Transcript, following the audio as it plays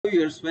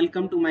Viewers,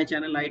 welcome to my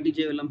channel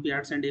ITJ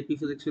Olympiads and AP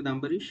Physics with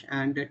Ambarish.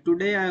 And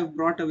today I have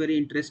brought a very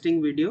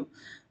interesting video.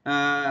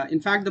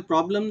 In fact, the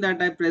problem that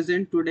I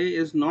present today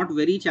is not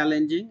very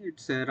challenging.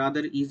 It's a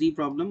rather easy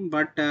problem,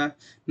 but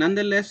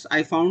nonetheless,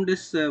 I found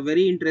this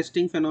very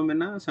interesting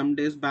phenomena some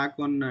days back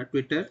on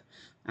Twitter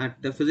at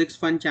the Physics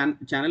Fun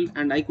channel,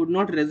 and I could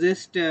not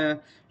resist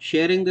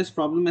sharing this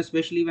problem,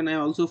 especially when I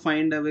also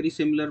find a very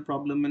similar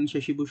problem in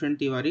Shashibhushan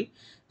Tiwari.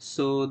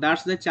 So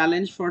that's the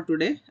challenge for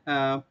today.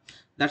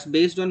 That's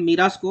based on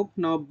Mirascope.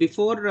 Now,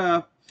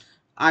 before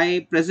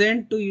I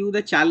present to you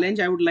the challenge,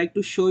 I would like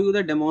to show you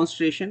the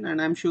demonstration,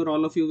 and I'm sure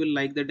all of you will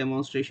like the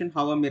demonstration,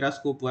 how a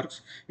Mirascope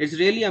works. It's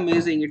really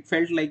amazing. It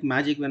felt like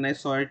magic when I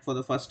saw it for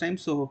the first time.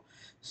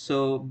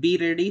 So be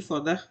ready for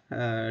the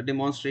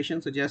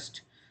demonstration. So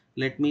just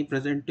let me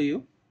present to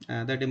you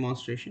the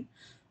demonstration.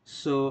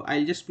 So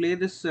I'll just play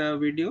this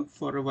video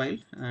for a while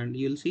and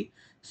you'll see.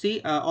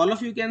 See, all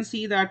of you can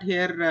see that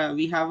here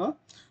we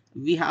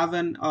have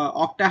an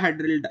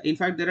octahedral. In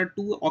fact, there are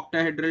two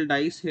octahedral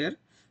dice here,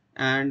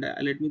 and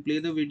let me play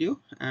the video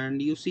and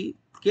you see,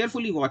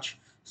 carefully watch.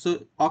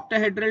 So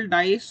octahedral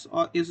dice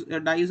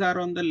dice are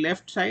on the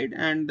left side,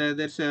 and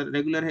there's a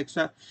regular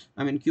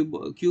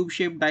cube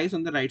shaped dice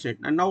on the right side.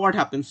 And now what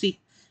happens?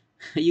 See,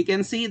 you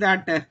can see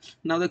that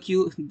now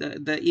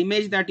the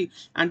image that you,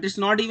 and it's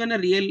not even a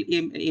real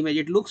image.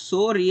 It looks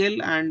so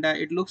real, and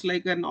it looks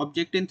like an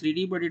object in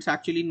 3D, but it's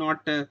actually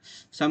not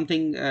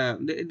something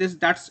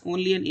that's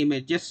only an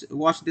image. Just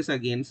watch this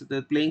again. So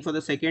the playing for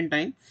the second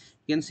time,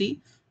 you can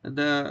see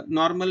the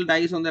normal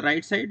dice on the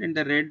right side and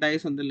the red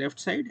dice on the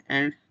left side.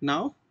 And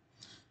now,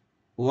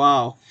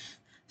 wow,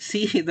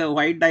 see, the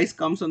white dice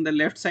comes on the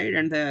left side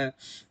and the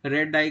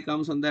red die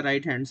comes on the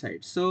right hand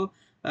side. So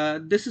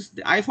this is,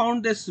 I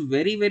found this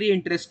very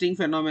interesting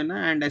phenomena,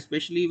 and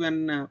especially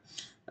when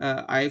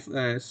I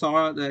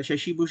saw the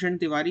Shashi Bhushan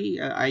Tiwari,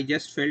 I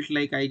just felt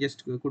like I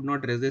just could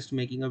not resist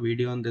making a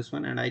video on this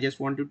one, and I just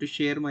wanted to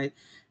share my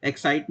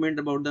excitement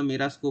about the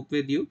Mirascope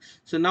with you.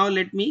 So now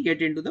let me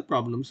get into the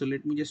problem. So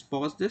let me just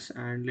pause this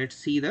and let's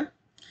see the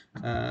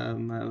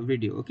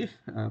video. Okay,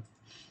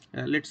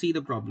 let's see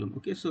the problem.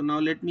 Okay, so now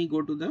let me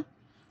go to the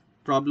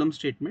problem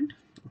statement.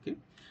 Okay,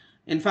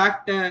 in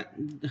fact,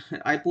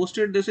 I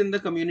posted this in the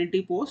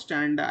community post,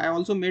 and I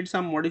also made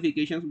some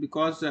modifications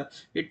because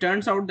it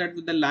turns out that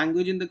with the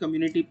language in the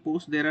community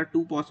post there are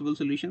two possible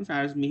solutions,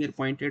 as Mihir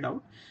pointed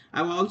out.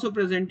 I've also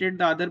presented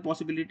the other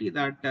possibility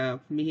that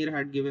Mihir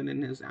had given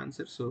in his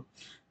answer. So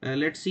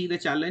let's see the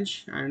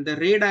challenge and the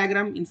ray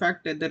diagram. In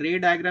fact, the ray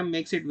diagram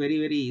makes it very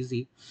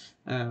easy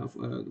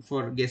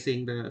for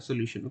guessing the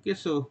solution. Okay,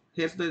 so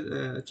here's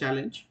the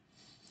challenge.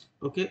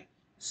 Okay,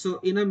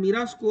 so in a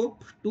Mirascope,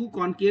 two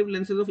concave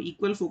lenses of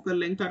equal focal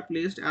length are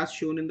placed as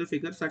shown in the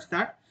figure, such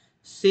that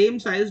same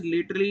sized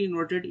laterally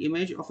inverted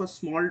image of a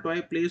small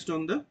toy placed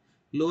on the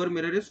lower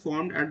mirror is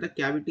formed at the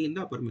cavity in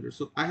the upper mirror.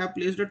 So I have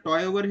placed a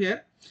toy over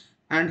here,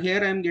 and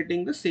here I am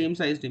getting the same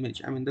sized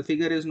image. I mean, the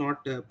figure is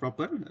not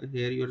proper.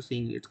 Here you're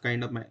seeing it's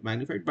kind of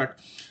magnified, but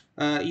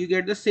you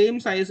get the same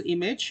size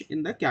image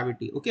in the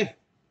cavity. Okay,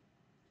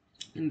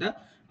 in the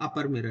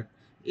upper mirror.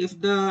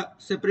 If the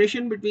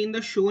separation between the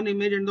shown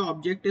image and the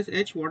object is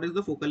h, what is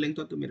the focal length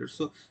of the mirror?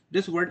 So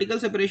this vertical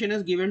separation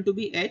is given to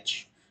be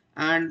h,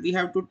 and we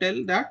have to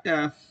tell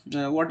that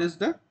what is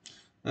the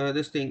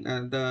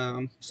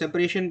the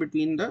separation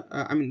between the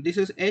this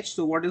is h,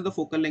 so what is the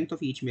focal length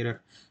of each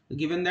mirror,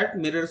 given that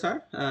mirrors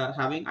are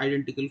having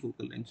identical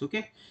focal lengths.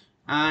 Okay,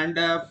 and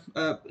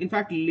in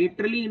fact,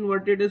 laterally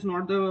inverted is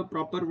not the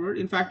proper word.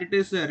 In fact, it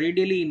is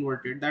radially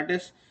inverted. That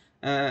is,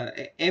 uh,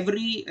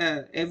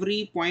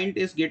 every point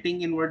is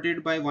getting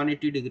inverted by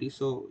 180 degrees,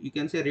 so you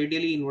can say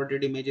radially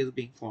inverted image is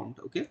being formed.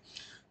 Okay,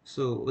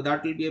 so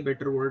that will be a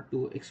better word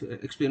to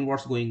explain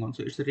what's going on.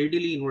 So it's a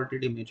radially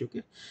inverted image.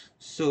 Okay,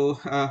 so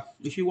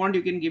if you want,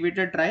 you can give it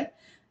a try,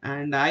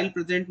 and I'll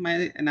present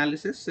my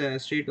analysis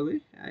straight away.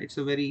 It's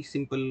a very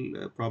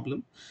simple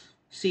problem.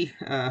 See,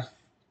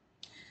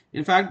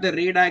 in fact, the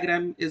ray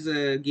diagram is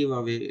a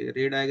giveaway.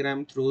 Ray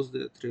diagram throws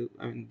the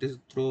this is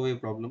throwaway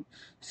problem.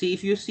 See,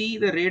 if you see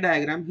the ray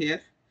diagram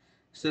here,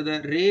 so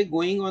the ray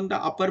going on the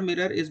upper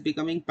mirror is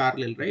becoming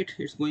parallel, right?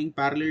 It's going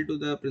parallel to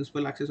the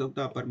principal axis of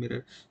the upper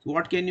mirror. So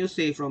what can you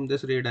say from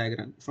this ray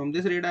diagram? From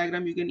this ray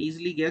diagram, you can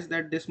easily guess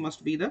that this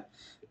must be the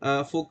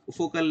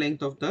focal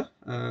length of the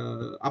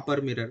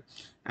upper mirror,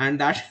 and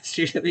that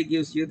straight away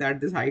gives you that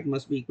this height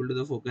must be equal to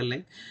the focal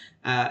length.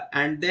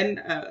 And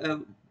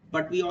then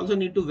but we also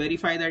need to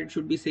verify that it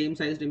should be same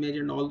sized image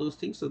and all those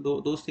things. So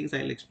those things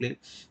I'll explain.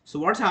 So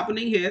what's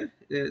happening here,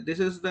 this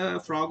is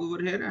the frog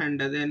over here,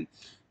 and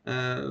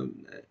uh,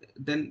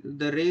 then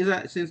the rays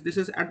are, since this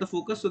is at the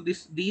focus, so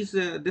this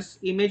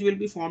image will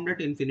be formed at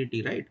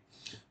infinity, right,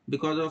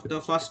 because of the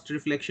first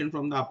reflection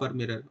from the upper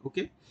mirror.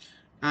 Okay,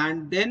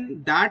 and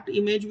then that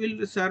image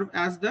will serve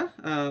as the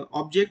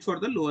object for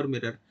the lower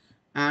mirror,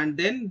 and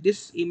then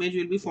this image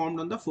will be formed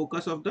on the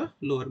focus of the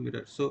lower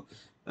mirror. So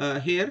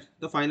here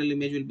the final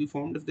image will be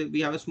formed. If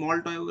we have a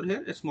small toy over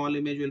here, a small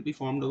image will be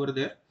formed over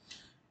there,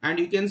 and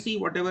you can see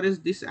whatever is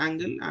this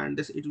angle, and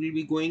this, it will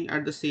be going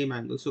at the same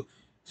angle. So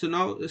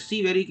now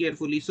see very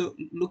carefully. So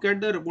look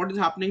at the what is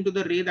happening to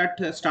the ray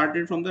that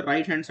started from the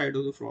right hand side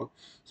of the frog.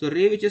 So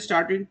ray which is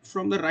started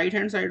from the right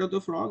hand side of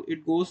the frog,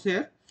 it goes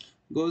here,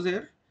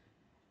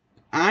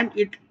 and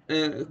it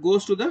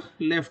goes to the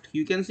left.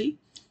 You can see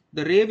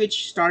the ray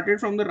which started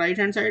from the right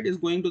hand side is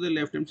going to the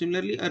left, and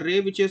similarly a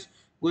ray which is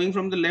going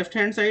from the left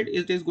hand side,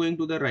 it is going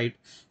to the right.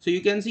 So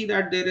you can see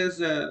that there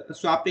is a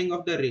swapping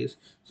of the rays.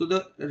 So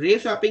the ray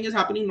swapping is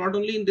happening not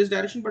only in this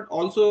direction but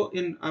also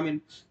in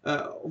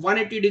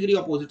 180-degree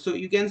opposite. So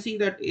you can see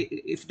that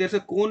if there's a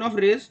cone of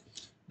rays,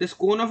 this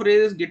cone of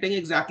rays is getting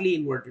exactly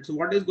inverted. So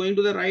what is going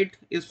to the right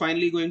is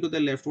finally going to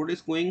the left, what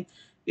is going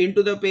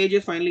into the page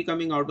is finally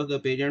coming out of the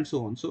page, and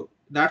so on. So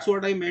that's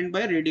what I meant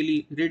by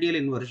radial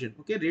inversion.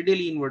 Okay,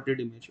 radially inverted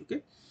image.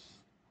 Okay,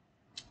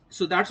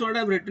 so that's what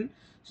I've written.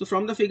 So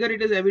from the figure,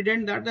 it is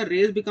evident that the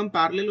rays become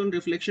parallel on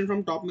reflection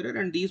from top mirror,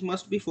 and these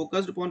must be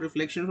focused upon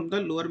reflection from the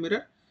lower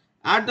mirror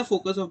at the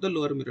focus of the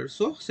lower mirror.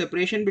 So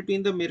separation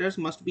between the mirrors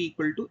must be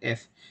equal to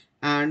f,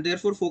 and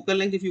therefore focal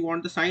length, if you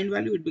want the signed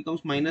value, it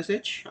becomes minus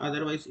h.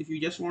 Otherwise, if you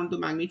just want the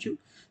magnitude,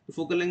 the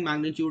focal length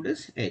magnitude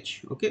is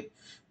h. Okay,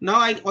 now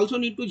I also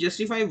need to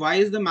justify why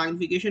is the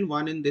magnification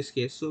 1 in this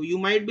case. So you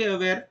might be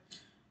aware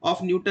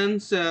of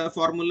Newton's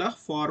formula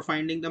for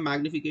finding the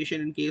magnification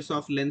in case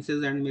of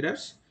lenses and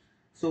mirrors.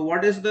 So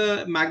what is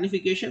the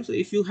magnification? So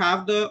if you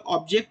have the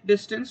object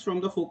distance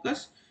from the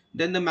focus,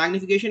 then the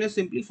magnification is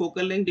simply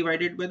focal length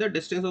divided by the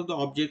distance of the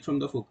object from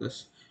the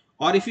focus.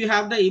 Or if you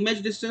have the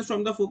image distance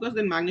from the focus,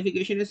 then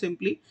magnification is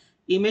simply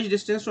image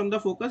distance from the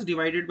focus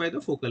divided by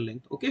the focal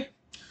length. Okay.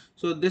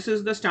 So this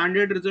is the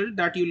standard result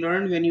that you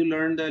learned when you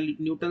learned the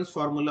Newton's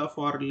formula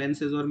for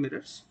lenses or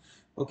mirrors.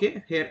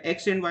 Okay, here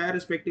x and y are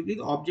respectively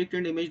the object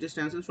and image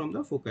distances from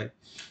the foci.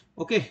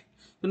 Okay,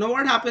 so now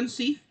what happens,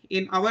 see,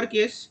 in our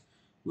case,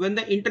 when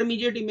the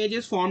intermediate image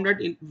is formed at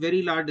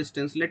very large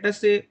distance, let us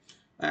say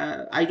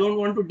I don't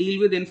want to deal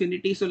with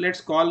infinity, so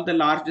let's call the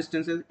large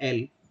distance as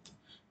L.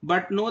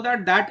 But know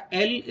that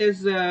L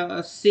is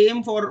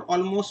same for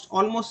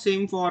almost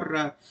same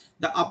for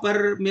the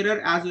upper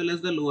mirror as well as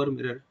the lower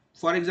mirror.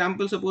 For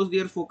example, suppose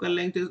their focal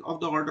length is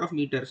of the order of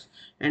meters,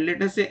 and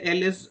let us say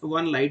L is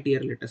 1 light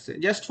year, let us say,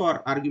 just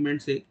for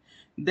argument's sake.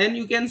 Then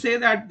you can say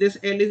that this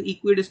L is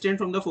equidistant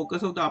from the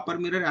focus of the upper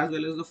mirror as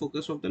well as the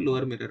focus of the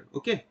lower mirror.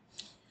 Okay.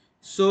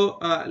 So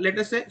let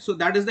us say, so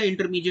that is the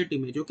intermediate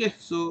image. Okay,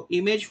 so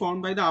image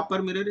formed by the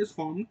upper mirror is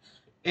formed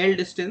L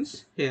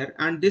distance here,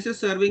 and this is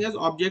serving as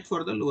object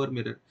for the lower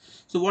mirror.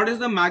 So what is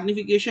the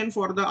magnification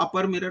for the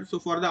upper mirror? So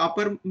for the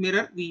upper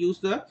mirror, we use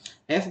the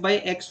f by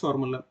x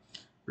formula,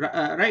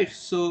 right?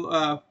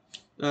 So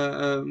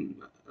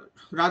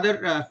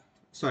rather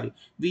sorry,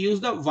 we use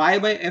the y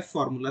by f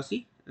formula.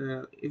 See,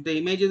 if the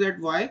image is at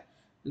y,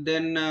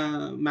 then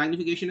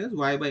magnification is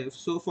y by f.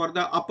 So for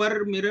the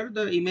upper mirror,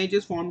 the image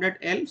is formed at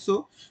L.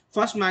 So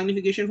first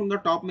magnification from the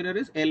top mirror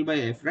is L by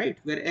f, right?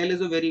 Where L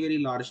is a very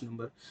large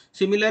number.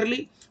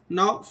 Similarly,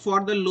 now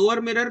for the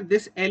lower mirror,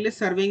 this L is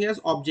serving as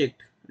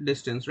object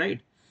distance, right?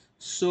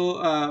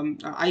 So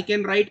I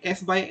can write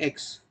f by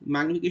x.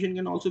 Magnification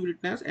can also be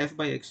written as f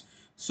by x.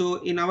 So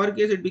in our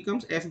case, it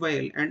becomes f by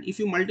L. And if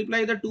you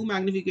multiply the two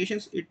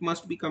magnifications, it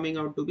must be coming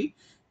out to be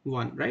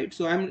 1, right?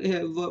 So I'm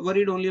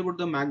worried only about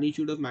the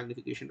magnitude of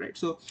magnification, right?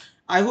 So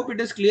I hope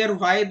it is clear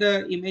why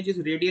the image is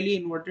radially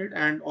inverted,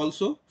 and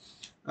also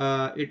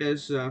it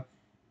is the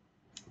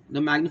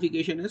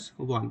magnification is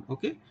 1.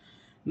 Okay,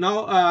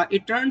 now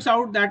it turns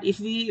out that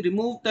if we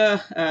remove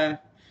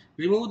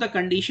the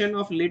condition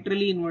of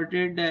laterally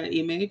inverted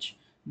image,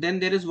 then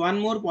there is one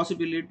more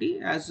possibility,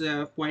 as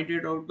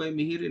pointed out by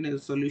Mihir in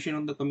his solution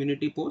on the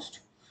community post.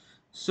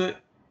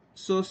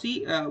 So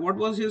see, what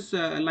was his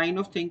line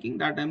of thinking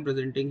that I'm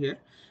presenting here.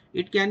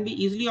 It can be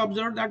easily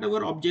observed that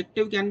our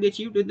objective can be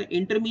achieved when the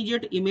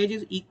intermediate image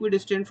is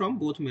equidistant from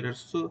both mirrors.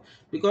 So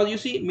because you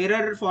see,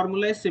 mirror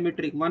formula is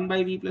symmetric, 1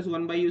 by v plus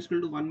 1 by u is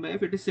equal to 1 by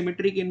f. It is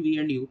symmetric in v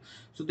and u.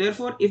 So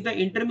therefore, if the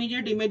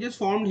intermediate image is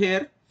formed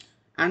here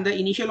and the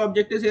initial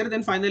object is here,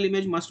 then final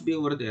image must be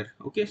over there.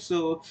 Okay,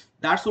 so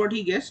that's what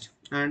he guessed,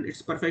 and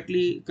it's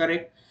perfectly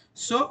correct.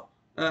 So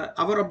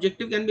our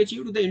objective can be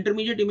achieved if the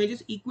intermediate image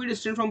is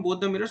equidistant from both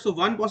the mirrors. So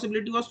one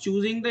possibility was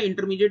choosing the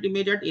intermediate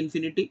image at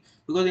infinity,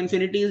 because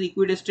infinity is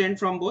equidistant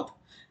from both.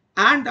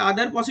 And the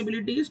other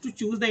possibility is to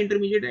choose the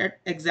intermediate at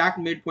exact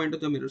midpoint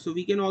of the mirror. So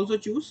we can also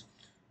choose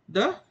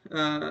the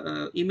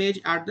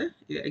image at the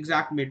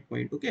exact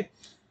midpoint. Okay.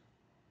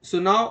 So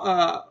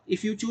now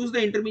if you choose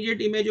the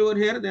intermediate image over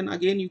here, then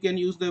again you can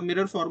use the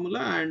mirror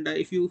formula, and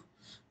if you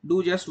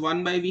do just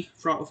 1 by v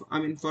for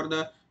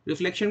the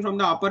reflection from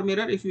the upper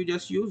mirror, if you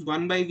just use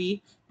 1 by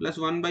v plus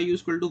 1 by u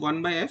is equal to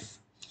 1 by f,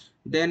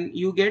 then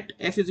you get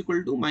f is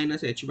equal to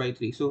minus h by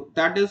 3. So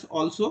that is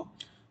also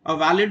a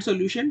valid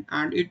solution,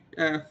 and it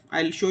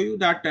I'll show you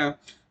that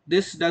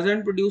this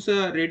doesn't produce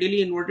a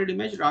radially inverted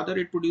image, rather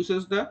it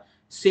produces the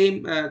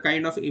same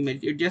kind of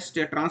image. It just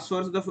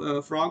transfers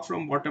the frog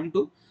from bottom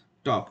to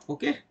top.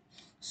 Okay,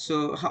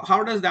 so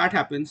how does that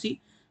happen? See,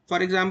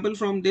 for example,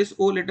 from this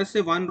O, let us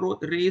say one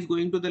ray is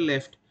going to the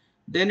left,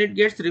 then it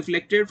gets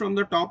reflected from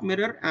the top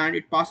mirror and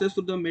it passes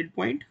through the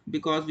midpoint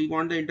because we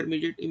want the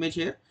intermediate image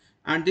here,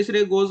 and this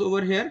ray goes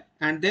over here,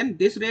 and then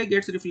this ray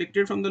gets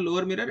reflected from the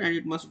lower mirror and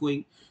it must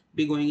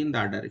be going in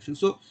that direction.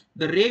 So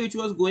the ray which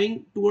was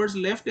going towards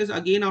left is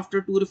again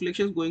after two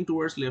reflections going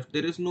towards left.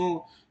 There is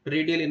no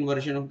radial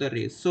inversion of the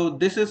rays. So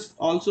this is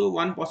also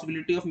one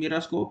possibility of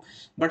Mirascope,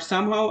 but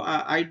somehow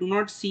I do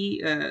not see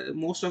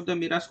most of the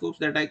Mirascopes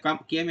that I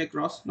came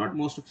across, not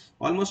most,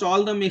 almost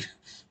all the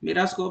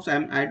Mirascopes.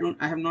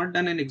 I have not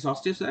done an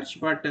exhaustive search,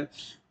 but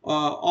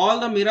all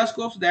the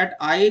Mirascopes that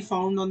I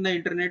found on the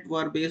internet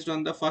were based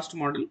on the first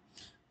model.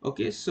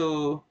 Okay,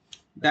 so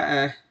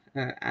that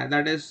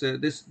is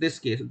this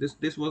case.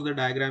 This was the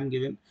diagram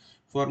given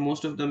for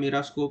most of the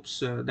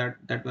Mirascopes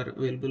that were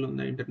available on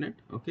the internet.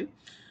 Okay,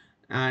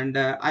 and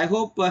I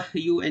hope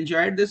you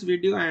enjoyed this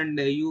video, and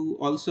you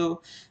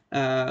also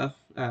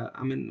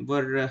I mean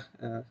were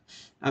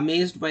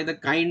amazed by the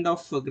kind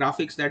of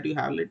graphics that you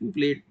have. Let me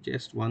play it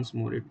just once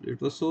more.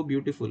 It was so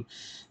beautiful.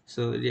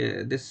 So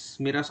yeah, this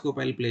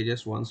Mirascope I'll play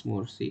just once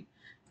more. See,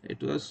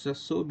 it was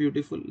so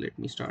beautiful. Let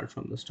me start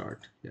from the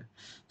start. Yeah,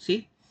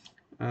 see,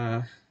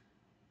 uh,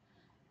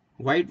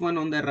 white one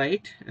on the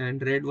right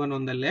and red one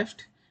on the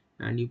left,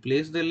 and you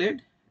place the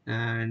lid,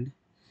 and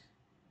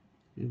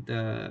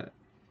the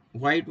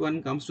white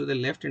one comes to the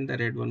left and the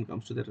red one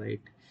comes to the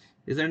right.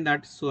 Isn't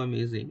that so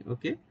amazing?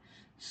 Okay,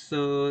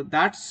 so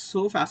that's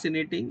so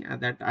fascinating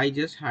that I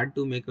just had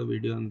to make a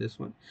video on this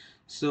one.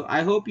 So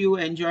I hope you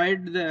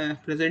enjoyed the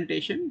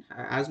presentation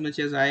as much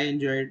as I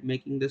enjoyed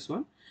making this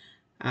one.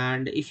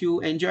 And if you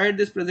enjoyed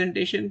this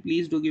presentation,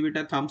 please do give it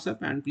a thumbs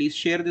up, and please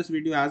share this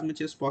video as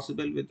much as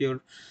possible with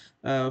your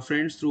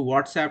friends through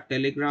WhatsApp,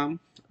 Telegram,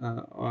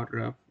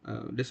 or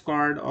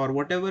Discord, or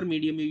whatever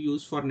medium you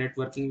use for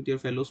networking with your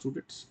fellow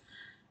students.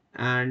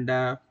 And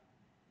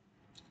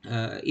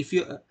if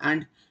you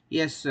and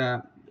yes,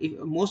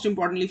 most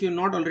importantly, if you're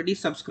not already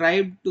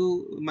subscribed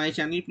to my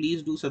channel,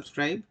 please do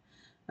subscribe,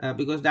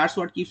 because that's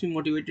what keeps me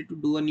motivated to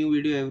do a new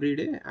video every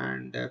day.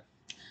 And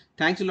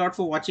thanks a lot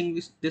for watching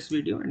this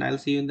video, and I'll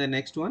see you in the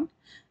next one.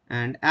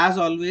 And as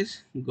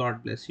always,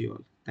 God bless you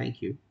all.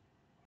 Thank you.